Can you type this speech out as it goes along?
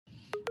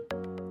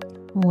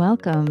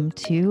Welcome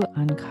to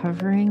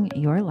Uncovering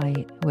Your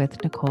Light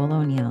with Nicole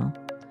O'Neill.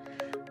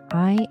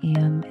 I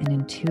am an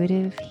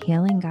intuitive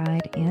healing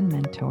guide and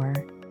mentor,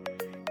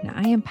 and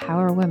I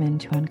empower women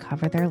to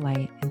uncover their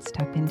light and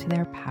step into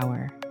their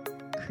power,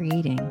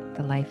 creating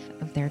the life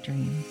of their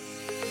dreams.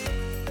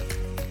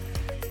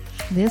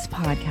 This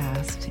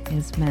podcast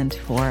is meant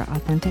for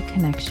authentic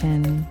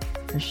connection,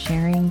 for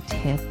sharing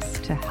tips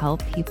to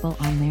help people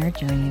on their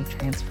journey of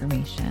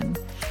transformation,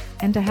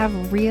 and to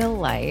have real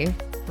life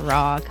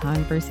raw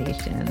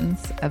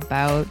conversations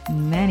about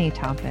many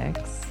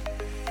topics.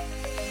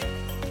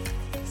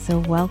 So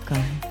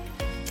welcome.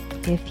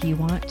 If you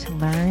want to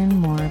learn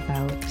more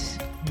about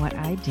what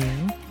I do,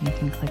 you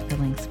can click the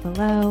links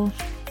below,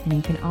 and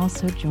you can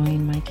also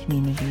join my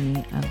community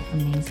of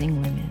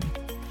amazing women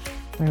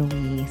where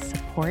we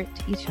support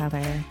each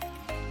other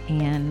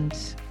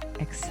and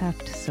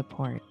accept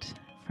support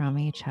from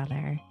each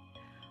other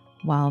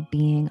while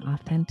being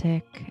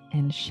authentic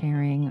and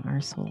sharing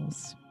our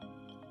souls.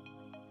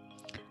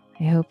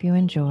 I hope you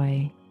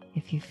enjoy.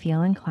 If you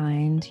feel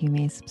inclined, you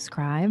may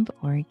subscribe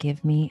or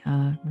give me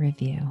a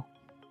review.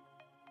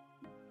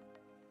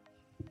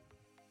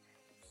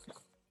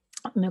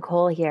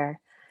 Nicole here.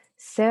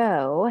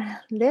 So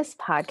this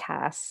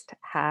podcast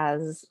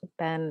has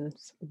been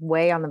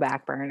way on the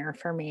back burner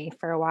for me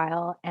for a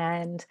while.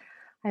 And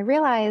I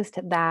realized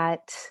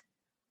that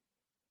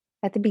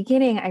at the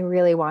beginning, I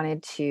really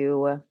wanted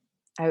to,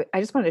 I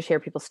just wanted to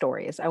share people's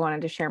stories. I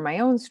wanted to share my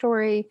own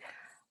stories,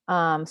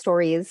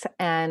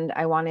 and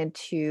I wanted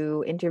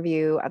to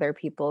interview other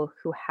people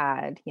who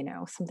had,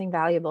 something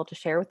valuable to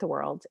share with the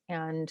world.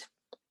 And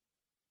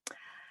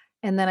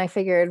then I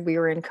figured we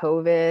were in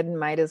COVID,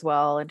 might as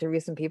well interview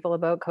some people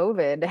about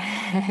COVID,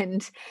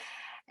 and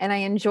I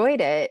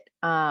enjoyed it.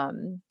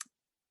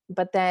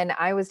 But then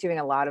I was doing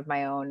a lot of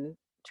my own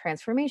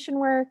transformation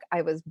work.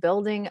 I was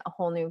building a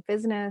whole new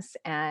business,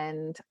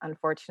 and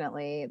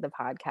unfortunately, the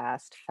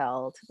podcast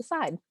fell to the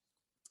side.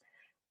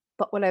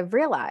 But what I've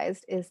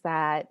realized is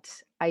that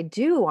I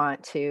do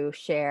want to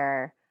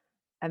share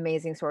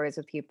amazing stories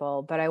with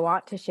people, but I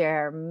want to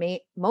share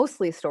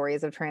mostly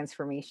stories of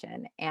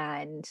transformation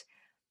and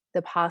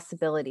the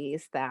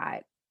possibilities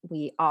that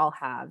we all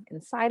have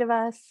inside of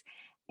us,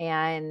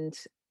 and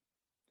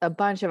a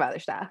bunch of other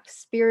stuff,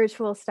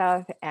 spiritual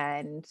stuff,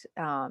 and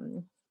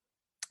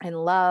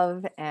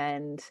love,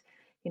 and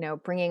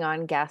bringing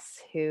on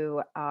guests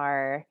who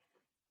are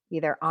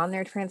either on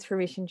their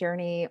transformation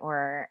journey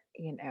or,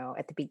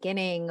 at the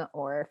beginning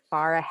or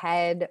far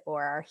ahead,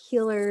 or are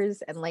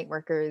healers and light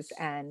workers,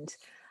 and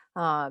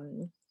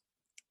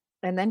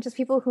then just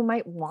people who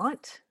might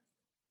want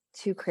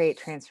to create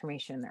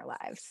transformation in their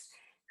lives,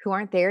 who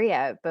aren't there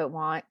yet, but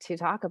want to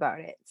talk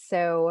about it.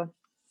 So,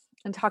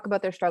 and talk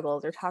about their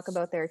struggles or talk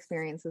about their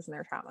experiences and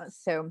their traumas.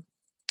 So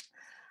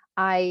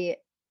I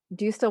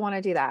do still want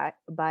to do that,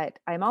 but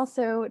I'm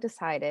also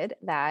decided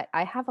that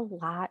I have a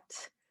lot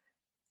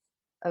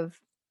of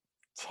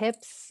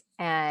tips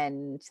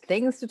and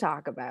things to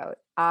talk about.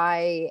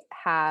 I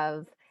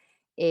have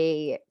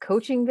a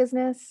coaching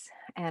business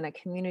and a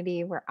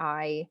community where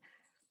I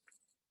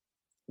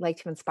like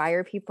to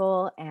inspire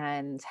people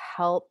and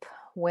help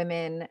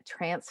women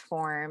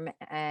transform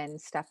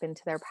and step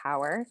into their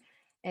power.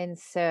 And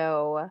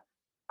so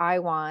I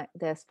want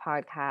this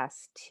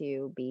podcast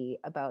to be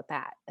about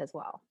that as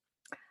well.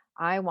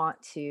 I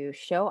want to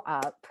show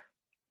up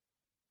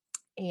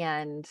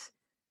and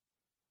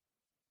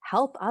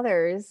help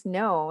others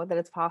know that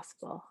it's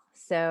possible.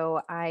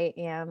 So I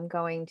am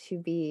going to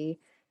be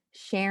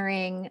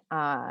sharing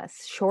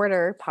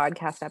shorter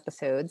podcast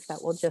episodes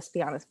that will just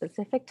be on a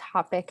specific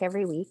topic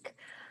every week.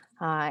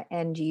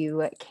 And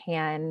you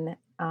can,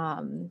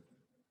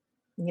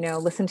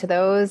 listen to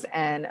those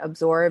and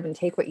absorb and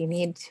take what you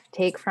need to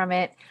take from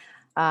it.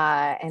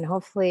 And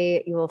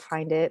hopefully you will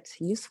find it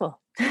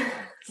useful.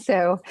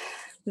 So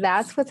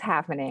that's what's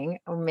happening.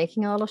 I'm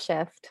making a little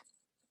shift.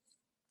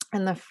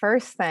 And the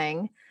first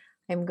thing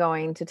I'm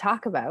going to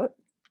talk about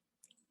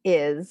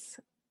is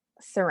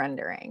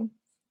surrendering.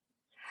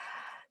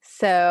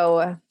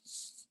 So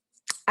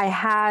I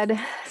had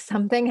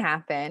something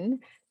happen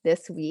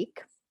this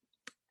week.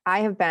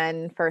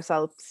 First,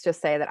 I'll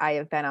just say that I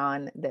have been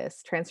on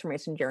this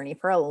transformation journey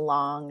for a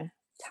long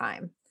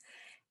time.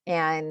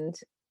 And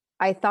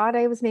I thought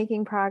I was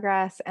making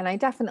progress, and I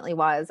definitely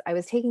was. I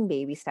was taking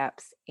baby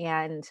steps,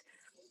 and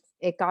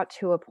it got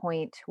to a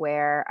point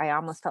where I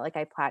almost felt like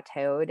I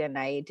plateaued and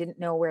I didn't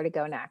know where to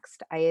go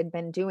next. I had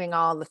been doing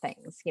all the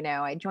things,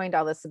 I joined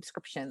all the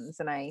subscriptions,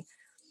 and I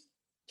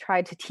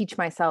tried to teach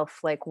myself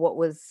like what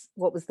was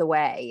the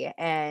way,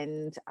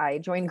 and I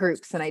joined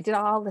groups, and I did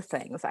all the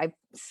things. I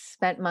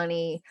spent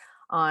money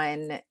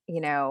on,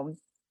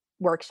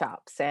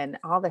 workshops and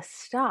all this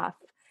stuff.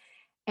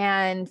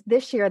 And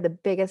this year, the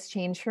biggest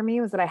change for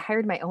me was that I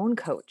hired my own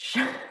coach.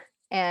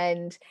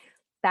 And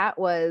that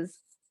was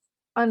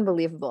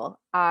unbelievable.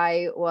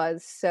 I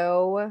was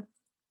so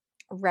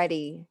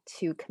ready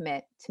to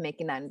commit to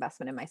making that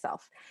investment in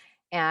myself.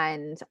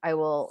 And I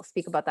will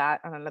speak about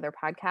that on another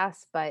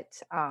podcast. But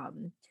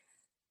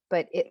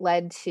but it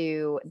led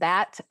to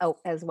that,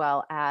 as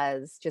well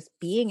as just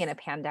being in a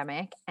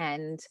pandemic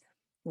and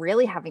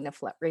really having to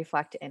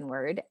reflect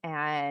inward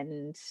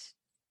and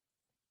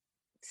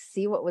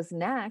see what was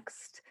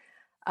next,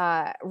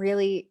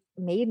 really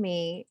made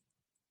me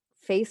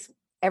face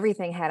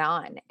everything head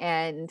on.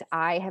 And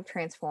I have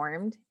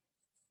transformed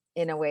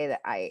in a way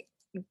that I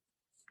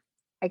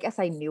guess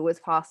I knew was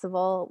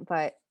possible,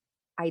 but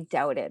I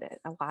doubted it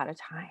a lot of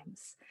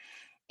times.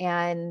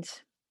 And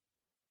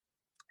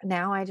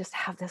now I just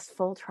have this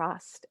full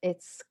trust.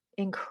 It's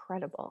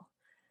incredible.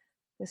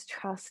 This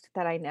trust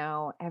that I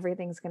know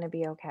everything's going to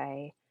be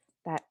okay,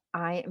 that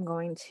I am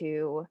going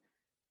to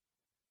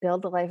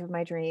build the life of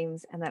my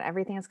dreams and that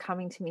everything is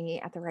coming to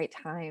me at the right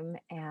time,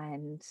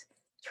 and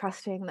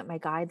trusting that my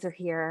guides are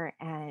here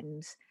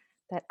and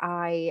that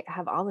I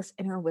have all this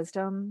inner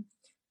wisdom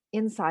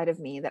inside of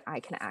me that I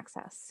can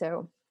access.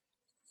 So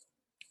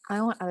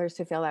I want others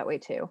to feel that way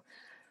too.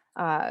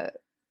 Uh,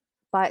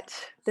 but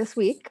this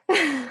week,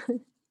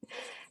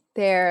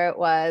 there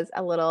was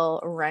a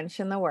little wrench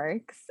in the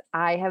works.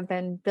 I have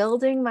been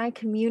building my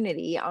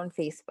community on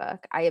Facebook.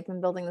 I have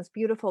been building this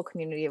beautiful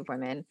community of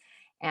women.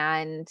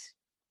 And,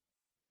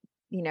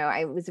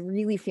 I was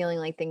really feeling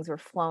like things were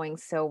flowing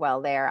so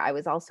well there. I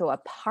was also a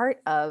part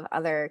of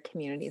other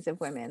communities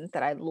of women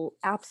that I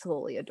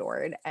absolutely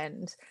adored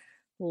and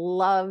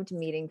loved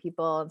meeting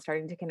people and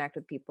starting to connect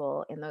with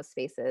people in those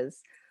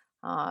spaces.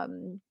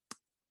 Um,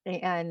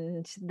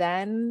 and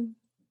then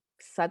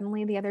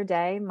suddenly the other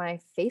day, my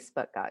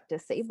Facebook got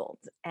disabled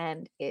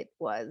and it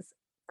was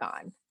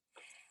gone.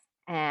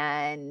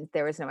 And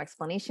there was no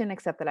explanation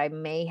except that I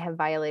may have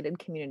violated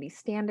community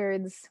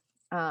standards.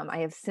 I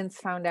have since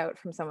found out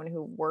from someone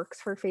who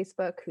works for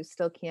Facebook, who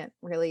still can't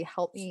really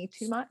help me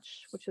too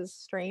much, which is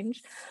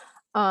strange,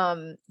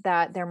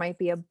 that there might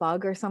be a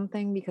bug or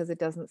something, because it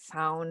doesn't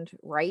sound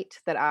right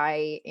that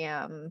I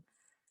am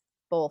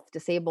both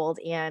disabled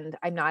and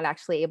I'm not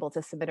actually able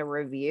to submit a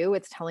review.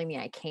 It's telling me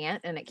I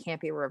can't, and it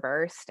can't be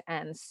reversed.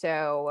 And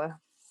so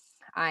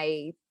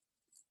I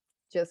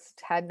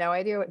just had no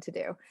idea what to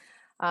do.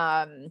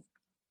 Um,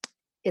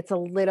 it's a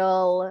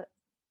little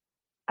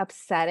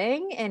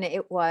upsetting, and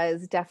it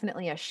was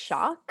definitely a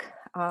shock.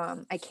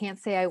 I can't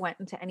say I went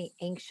into any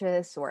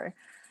anxious or,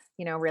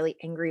 really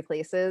angry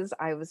places.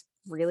 I was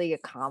really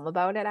calm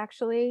about it,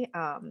 actually.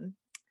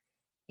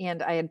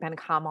 And I had been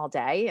calm all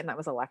day, and that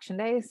was election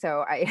day.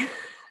 So I,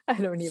 I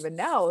don't even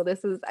know.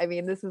 This is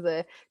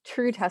a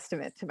true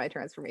testament to my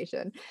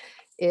transformation,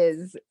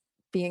 is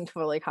being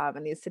totally calm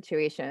in these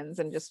situations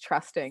and just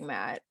trusting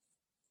that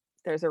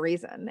there's a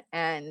reason.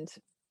 And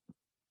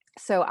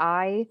so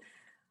I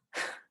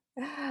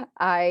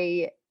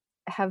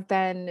have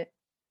been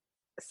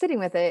sitting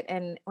with it.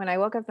 And when I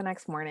woke up the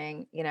next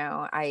morning,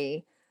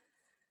 I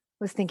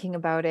was thinking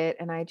about it,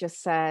 and I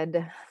just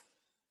said,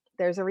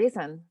 there's a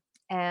reason.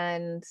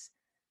 And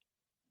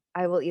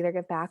I will either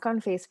get back on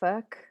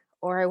Facebook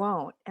or I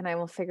won't, and I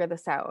will figure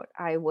this out.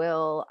 I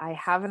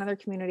have another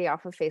community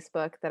off of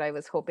Facebook that I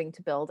was hoping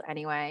to build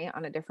anyway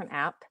on a different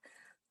app.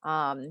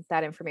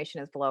 That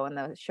information is below in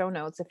the show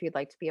notes if you'd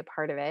like to be a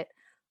part of it.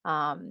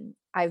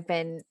 I've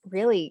been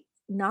really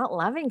not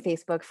loving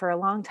Facebook for a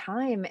long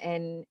time,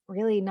 and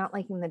really not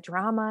liking the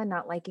drama,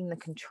 not liking the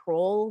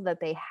control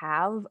that they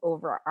have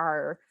over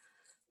our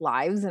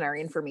lives and our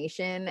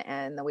information,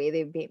 and the way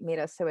they've made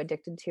us so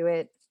addicted to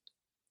it.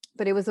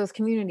 But it was those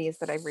communities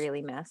that I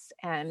really miss,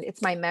 and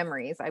it's my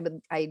memories.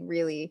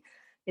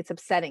 It's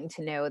upsetting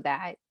to know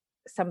that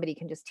somebody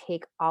can just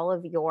take all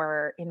of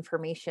your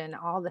information,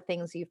 all the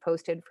things you've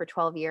posted for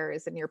 12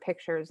 years, and your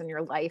pictures and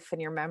your life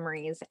and your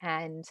memories,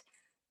 and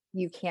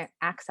you can't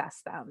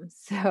access them.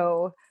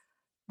 So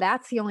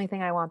that's the only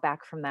thing I want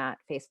back from that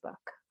Facebook.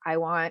 I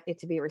want it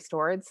to be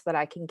restored so that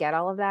I can get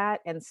all of that,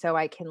 and so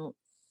I can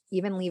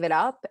even leave it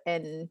up,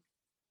 and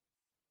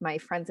my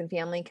friends and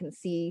family can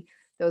see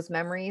those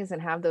memories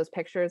and have those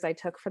pictures I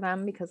took for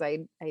them, because I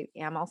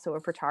am also a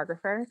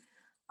photographer.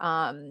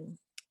 Um,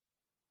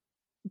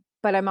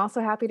 but I'm also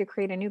happy to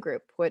create a new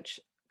group, which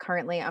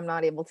currently I'm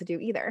not able to do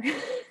either.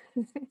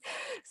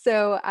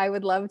 So I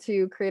would love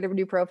to create a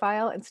new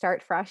profile and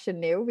start fresh and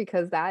new,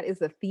 because that is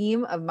the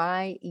theme of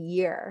my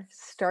year: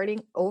 starting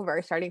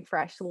over, starting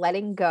fresh,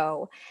 letting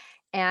go.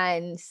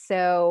 And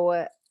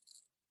so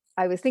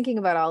I was thinking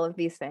about all of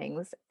these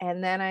things,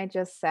 and then I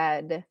just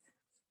said,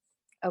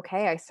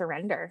 okay, I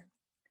surrender.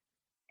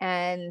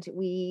 And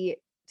we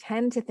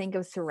tend to think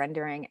of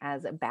surrendering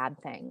as a bad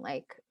thing,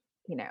 like,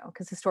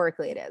 because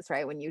historically it is,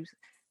 right? When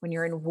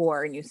you're in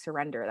war and you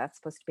surrender, that's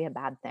supposed to be a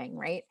bad thing,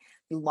 right?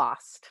 You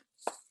lost.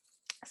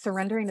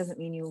 Surrendering doesn't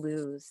mean you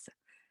lose.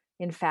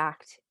 In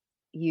fact,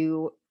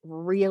 you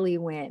really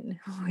win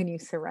when you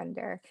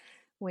surrender.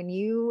 When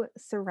you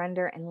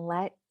surrender and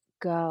let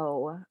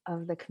go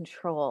of the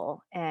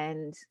control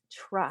and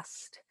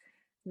trust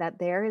that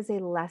there is a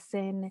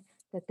lesson,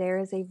 that there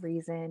is a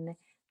reason,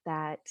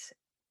 that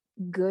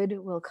good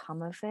will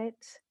come of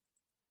it,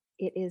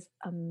 it is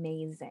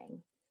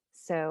amazing.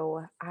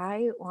 So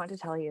I want to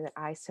tell you that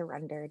I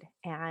surrendered,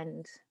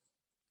 and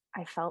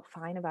I felt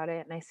fine about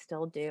it, and I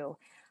still do.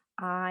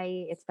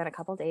 It's been a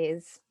couple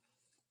days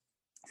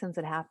since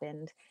it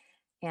happened,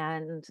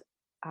 and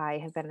I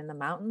have been in the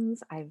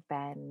mountains. I've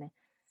been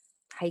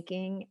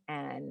hiking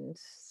and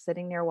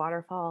sitting near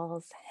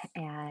waterfalls,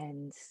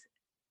 and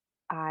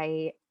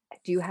I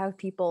do have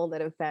people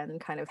that have been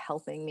kind of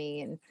helping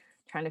me and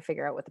trying to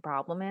figure out what the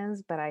problem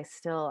is, but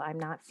I'm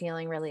not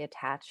feeling really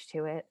attached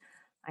to it.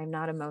 I'm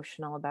not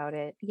emotional about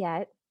it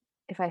yet.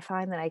 If I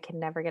find that I can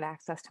never get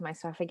access to my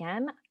stuff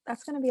again,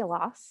 that's going to be a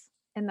loss,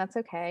 and that's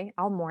okay.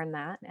 I'll mourn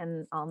that,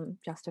 and I'm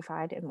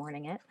justified in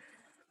mourning it,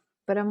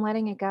 but I'm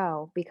letting it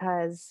go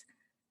because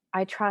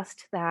I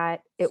trust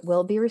that it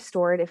will be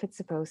restored if it's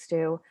supposed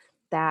to,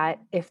 that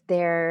if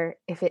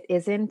it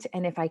isn't,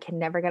 and if I can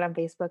never get on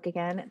Facebook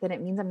again, then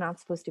it means I'm not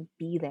supposed to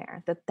be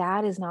there.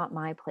 That is not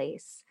my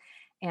place.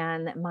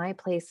 And that my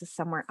place is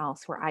somewhere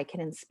else where I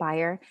can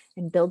inspire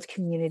and build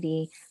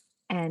community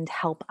and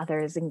help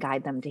others and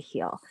guide them to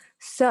heal.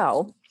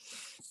 So,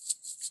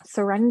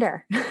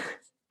 surrender.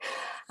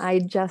 I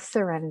just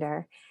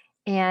surrender.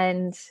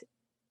 And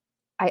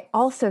I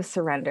also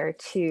surrender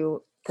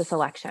to this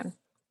election.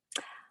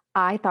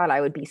 I thought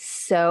I would be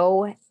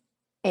so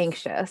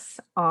anxious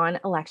on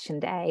election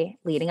day,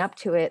 leading up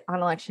to it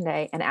on election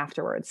day and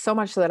afterwards. So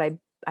much so that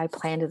I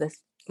planned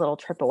this little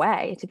trip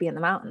away to be in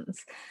the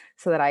mountains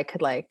so that I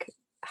could like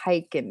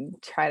hike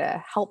and try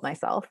to help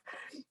myself.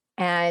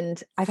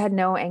 And I've had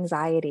no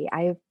anxiety.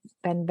 I've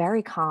been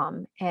very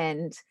calm,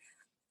 and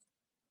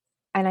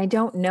I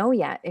don't know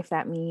yet if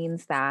that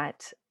means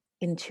that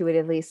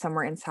intuitively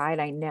somewhere inside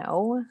I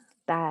know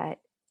that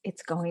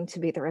it's going to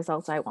be the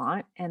results I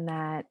want, and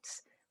that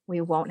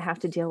we won't have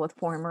to deal with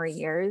 4 more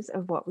years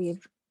of what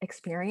we've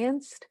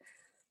experienced.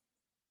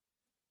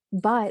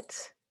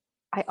 But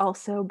I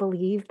also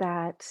believe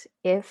that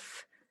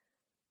if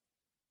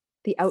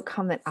the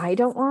outcome that I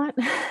don't want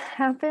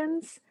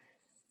happens,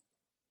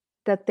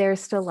 that there's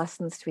still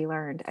lessons to be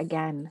learned.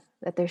 Again,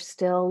 that there's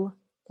still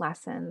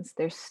lessons,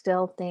 there's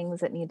still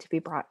things that need to be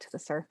brought to the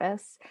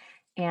surface,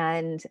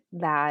 and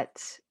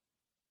that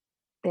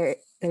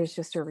there's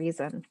just a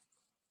reason,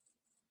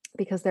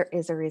 because there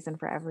is a reason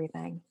for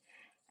everything.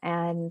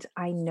 And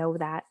I know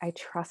that, I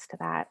trust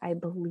that, I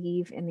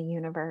believe in the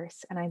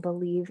universe, and I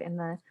believe in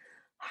the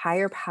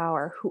higher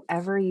power,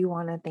 whoever you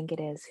want to think it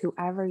is,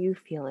 whoever you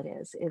feel it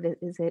is.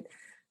 Is it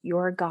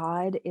your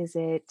God? Is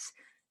it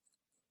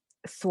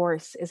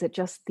source? Is it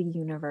just the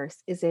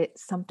universe? Is it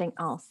something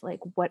else? Like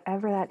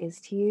whatever that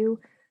is to you,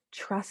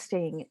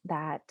 trusting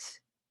that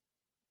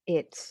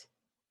it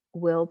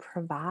will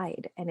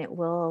provide and it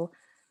will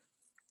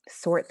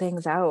sort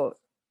things out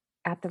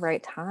at the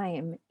right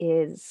time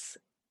is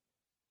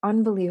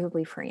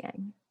unbelievably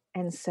freeing.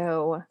 And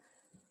so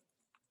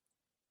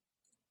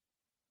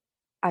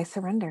I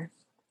surrender.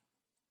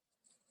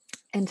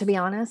 And to be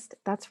honest,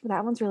 that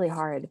one's really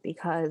hard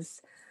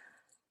because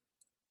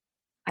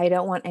I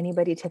don't want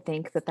anybody to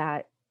think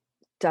that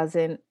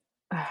doesn't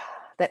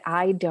that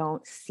I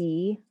don't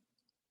see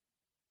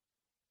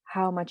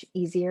how much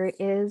easier it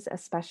is,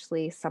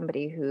 especially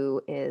somebody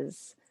who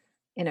is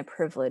in a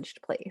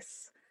privileged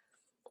place.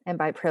 And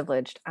by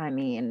privileged, I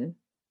mean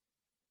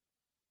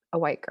a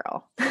white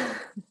girl.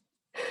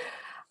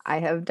 I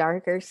have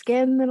darker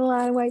skin than a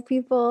lot of white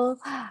people.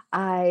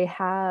 I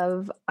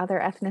have other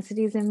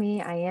ethnicities in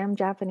me. I am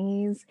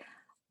Japanese,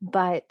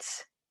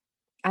 but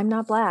I'm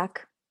not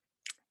Black,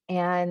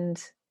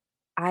 and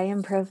I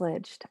am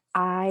privileged.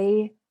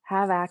 I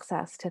have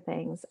access to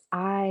things.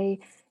 I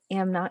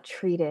am not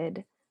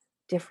treated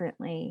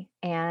differently.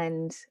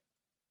 And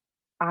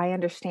I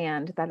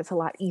understand that it's a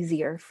lot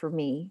easier for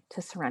me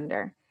to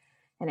surrender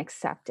and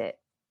accept it.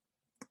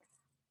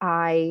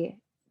 I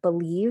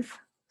believe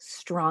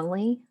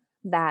strongly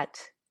that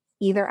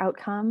either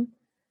outcome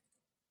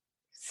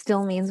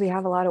still means we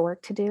have a lot of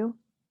work to do.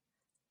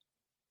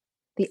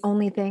 The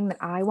only thing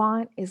that I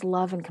want is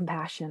love and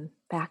compassion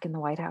back in the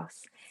White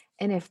House.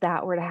 And if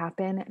that were to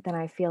happen, then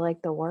I feel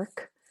like the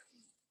work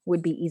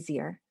would be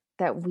easier,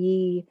 that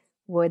we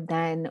would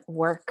then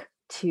work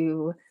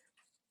to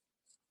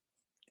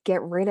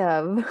get rid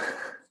of,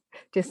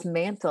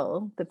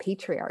 dismantle the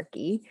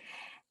patriarchy,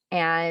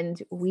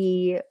 and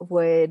we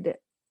would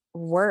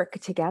work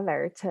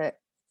together to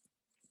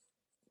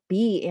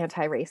be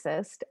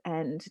anti-racist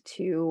and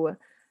to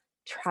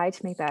try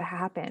to make that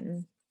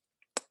happen.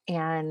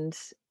 And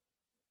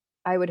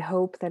I would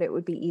hope that it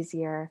would be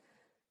easier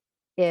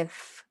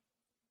if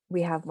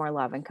we have more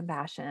love and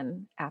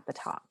compassion at the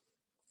top.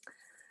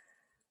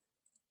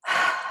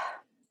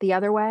 The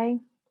other way,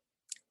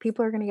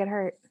 people are going to get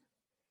hurt.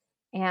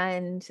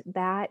 And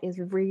that is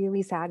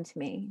really sad to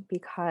me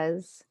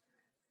because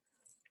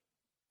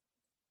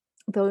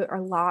there are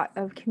a lot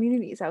of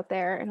communities out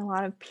there and a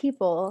lot of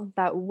people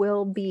that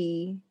will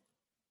be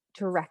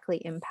directly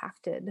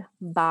impacted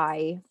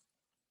by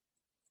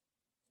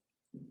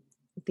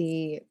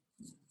the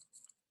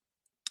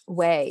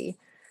way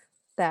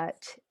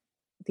that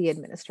the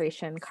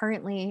administration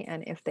currently,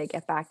 and if they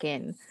get back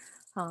in,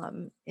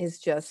 is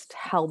just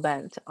hell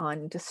bent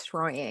on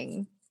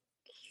destroying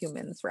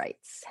humans'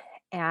 rights.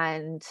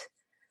 And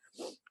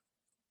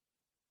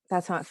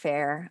That's not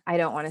fair. I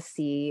don't want to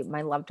see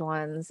my loved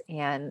ones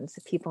and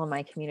people in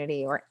my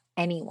community or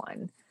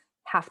anyone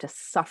have to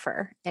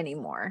suffer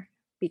anymore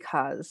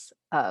because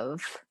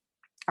of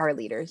our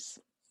leaders.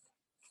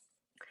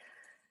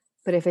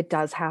 But if it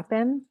does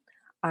happen,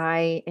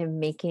 I am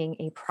making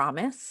a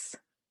promise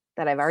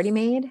that I've already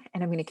made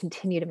and I'm going to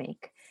continue to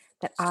make,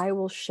 that I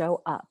will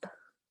show up,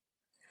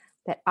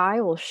 that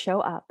I will show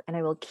up and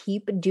I will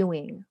keep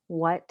doing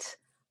what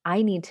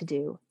I need to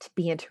do to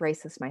be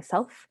anti-racist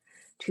myself,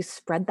 to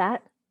spread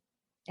that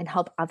and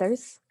help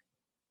others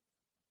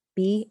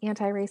be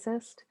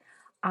anti-racist.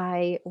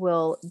 I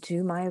will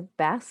do my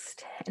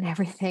best and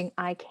everything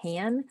I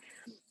can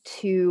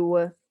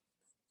to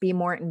be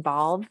more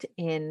involved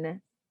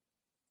in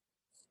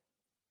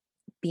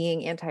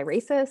being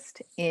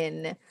anti-racist,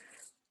 in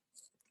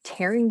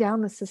tearing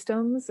down the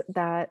systems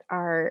that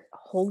are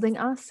holding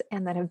us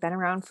and that have been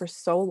around for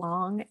so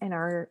long and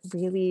are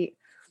really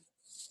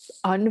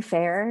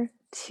unfair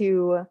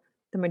to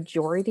the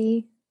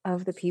majority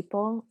of the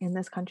people in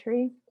this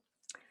country.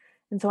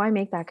 And so I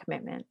make that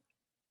commitment.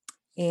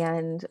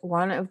 And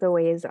one of the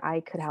ways that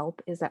I could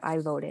help is that I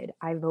voted.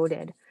 I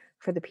voted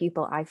for the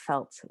people I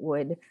felt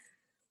would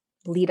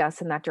lead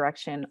us in that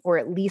direction, or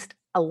at least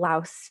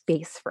allow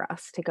space for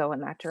us to go in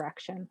that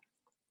direction.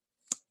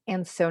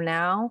 And so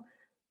now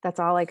that's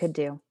all I could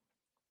do.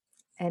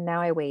 And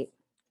now I wait.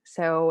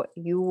 So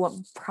you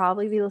will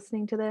probably be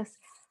listening to this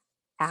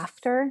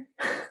after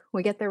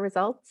we get the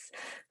results.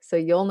 So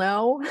you'll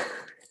know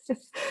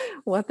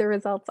what the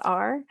results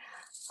are.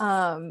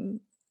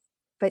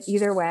 But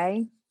either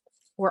way,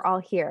 we're all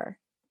here.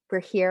 We're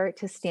here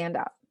to stand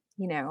up.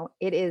 You know,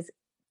 it is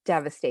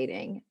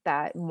devastating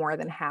that more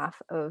than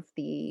half of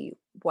the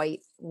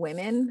white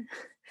women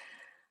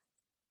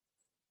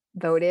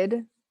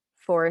voted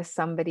for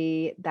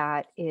somebody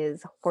that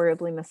is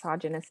horribly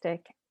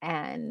misogynistic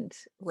and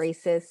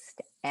racist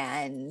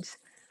and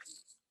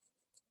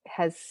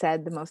has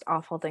said the most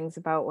awful things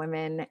about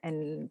women,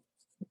 and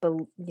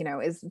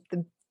is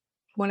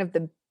one of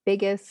the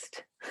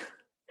biggest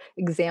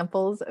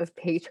examples of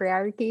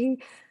patriarchy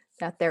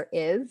that there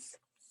is.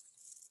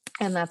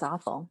 And that's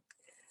awful.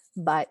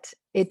 But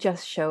it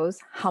just shows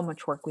how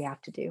much work we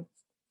have to do.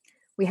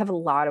 We have a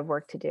lot of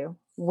work to do.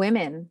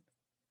 Women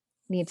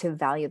need to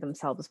value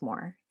themselves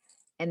more.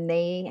 And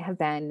they have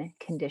been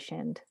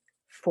conditioned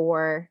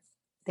for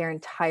their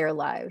entire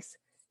lives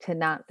to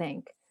not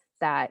think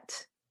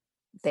that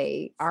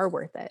they are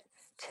worth it,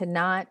 to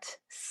not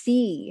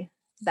see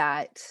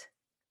that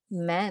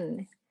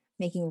men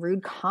making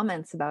rude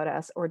comments about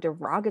us or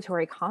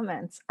derogatory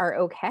comments are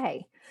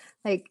okay.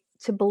 Like,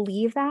 to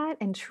believe that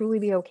and truly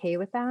be okay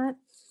with that,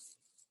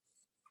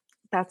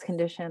 that's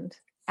conditioned.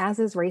 As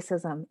is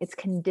racism, it's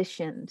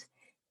conditioned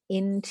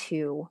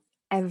into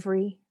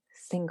every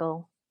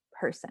single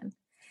person.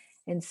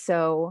 And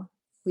so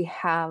we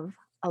have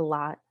a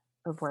lot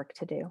of work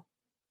to do.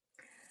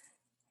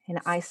 And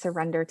I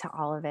surrender to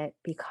all of it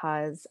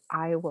because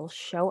I will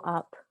show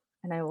up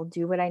and I will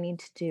do what I need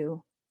to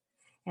do.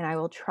 And I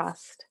will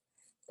trust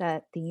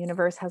that the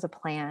universe has a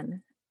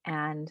plan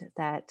and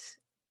that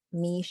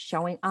me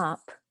showing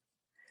up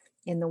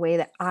in the way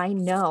that I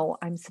know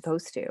I'm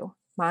supposed to,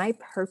 my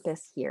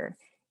purpose here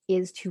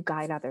is to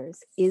guide others,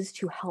 is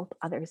to help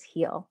others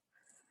heal.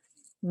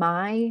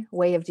 My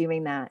way of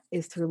doing that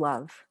is through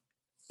love.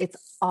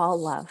 It's all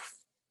love.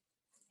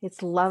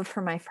 It's love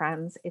for my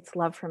friends. It's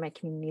love for my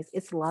communities.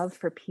 It's love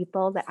for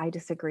people that I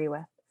disagree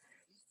with,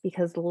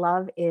 because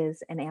love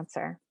is an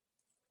answer.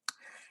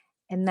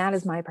 And that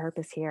is my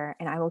purpose here.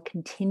 And I will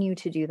continue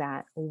to do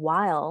that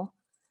while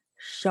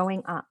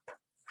showing up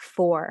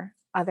for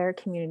other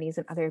communities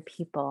and other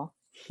people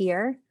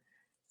here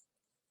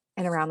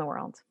and around the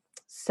world.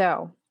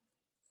 So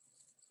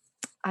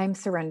I'm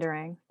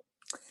surrendering.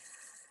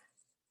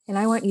 And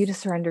I want you to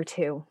surrender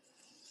too.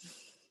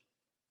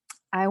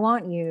 I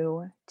want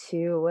you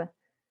to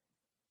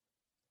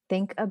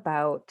think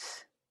about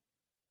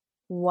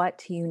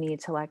what you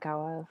need to let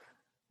go of.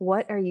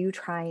 What are you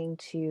trying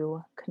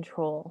to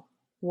control?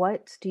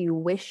 What do you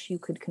wish you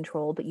could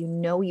control, but you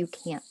know you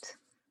can't?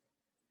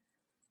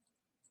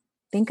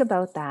 Think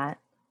about that.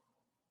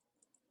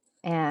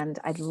 And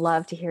I'd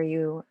love to hear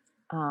you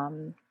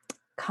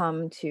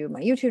come to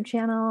my YouTube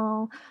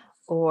channel,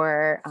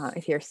 or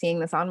if you're seeing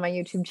this on my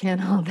YouTube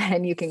channel,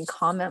 then you can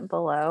comment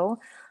below.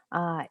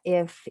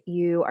 If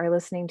you are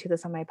listening to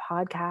this on my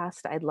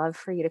podcast, I'd love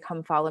for you to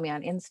come follow me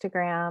on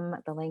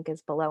Instagram. The link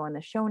is below in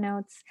the show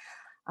notes,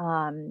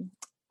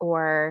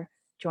 or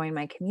join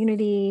my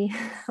community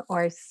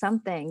or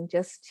something,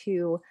 just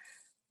to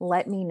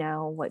let me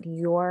know what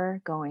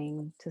you're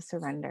going to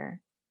surrender.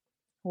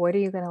 What are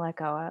you going to let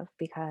go of?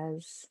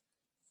 Because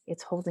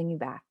it's holding you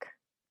back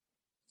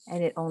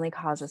and it only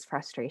causes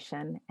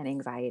frustration and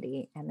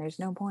anxiety. And there's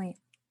no point.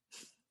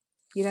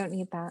 You don't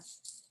need that.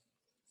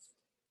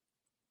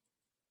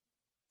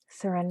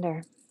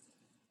 Surrender.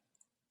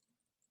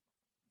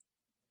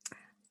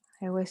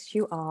 I wish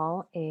you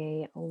all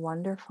a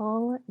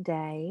wonderful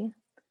day,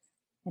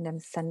 and I'm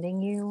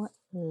sending you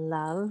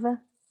love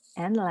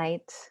and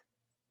light.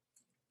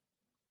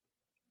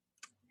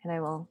 And I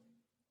will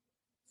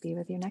be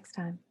with you next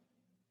time.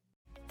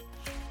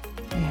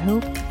 I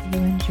hope you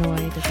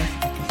enjoyed this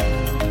episode.